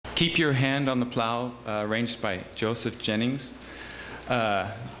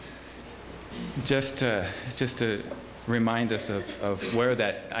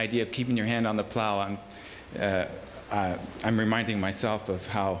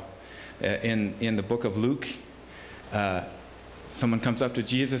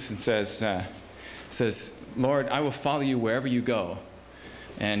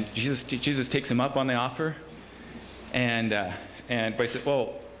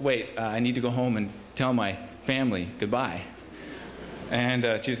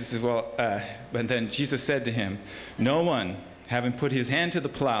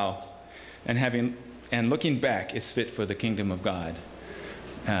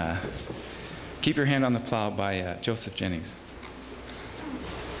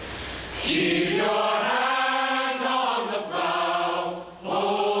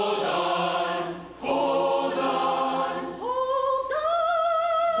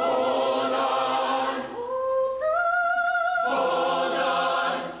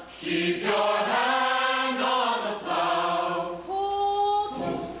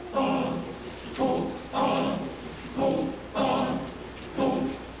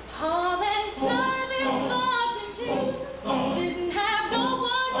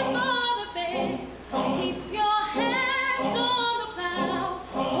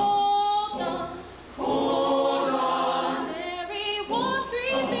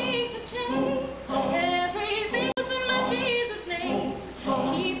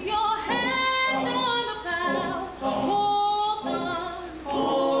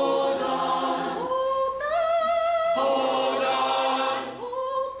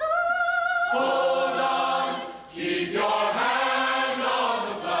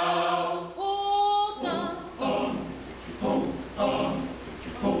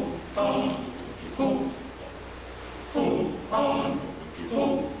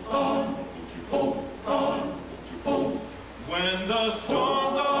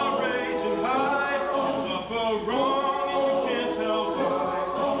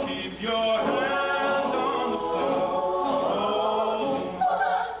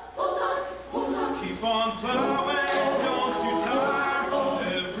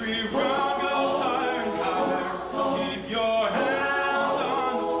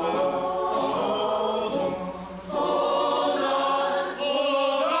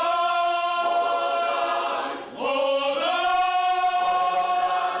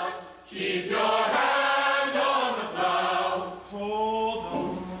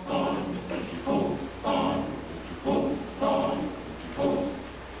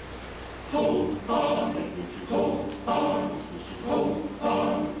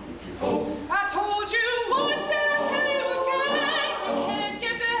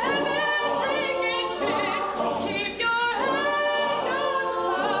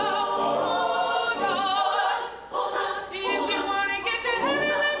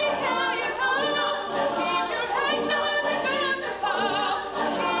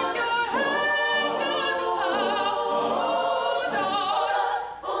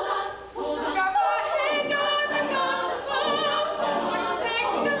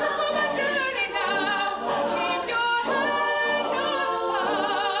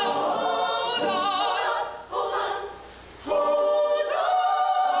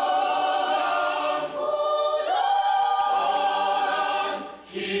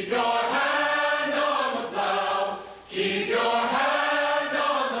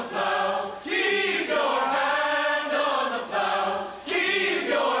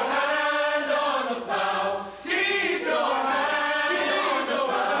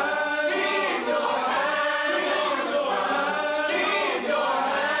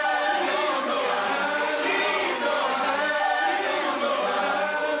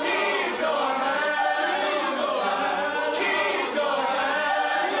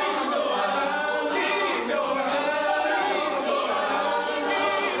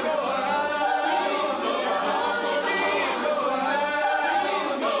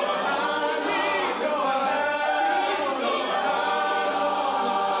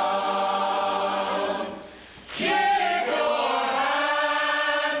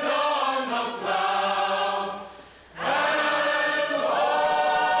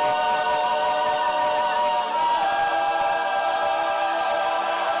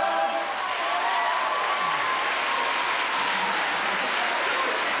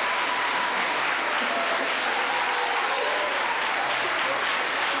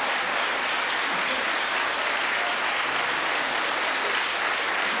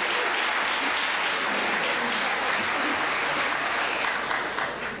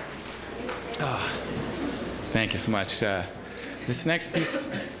Thank you so much. This next piece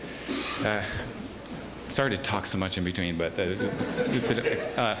Sorry to talk so much in between, but there's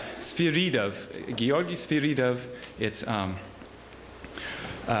Sviridov, Gyorgii Sviridov. It's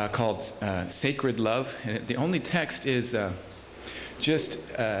called Sacred Love. And the only text is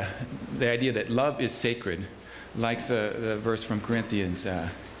just the idea that love is sacred, like the verse from Corinthians,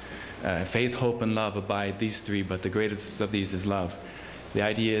 faith, hope, and love abide, these three, but the greatest of these is love. The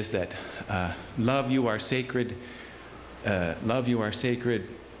idea is that love, you are sacred. Love, you are sacred.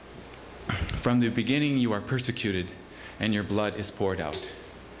 From the beginning, you are persecuted, and your blood is poured out.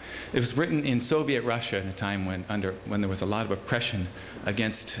 It was written in Soviet Russia in a time when there was a lot of oppression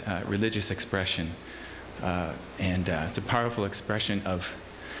against religious expression. And it's a powerful expression of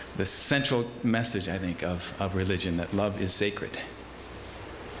the central message, I think, of religion, that love is sacred.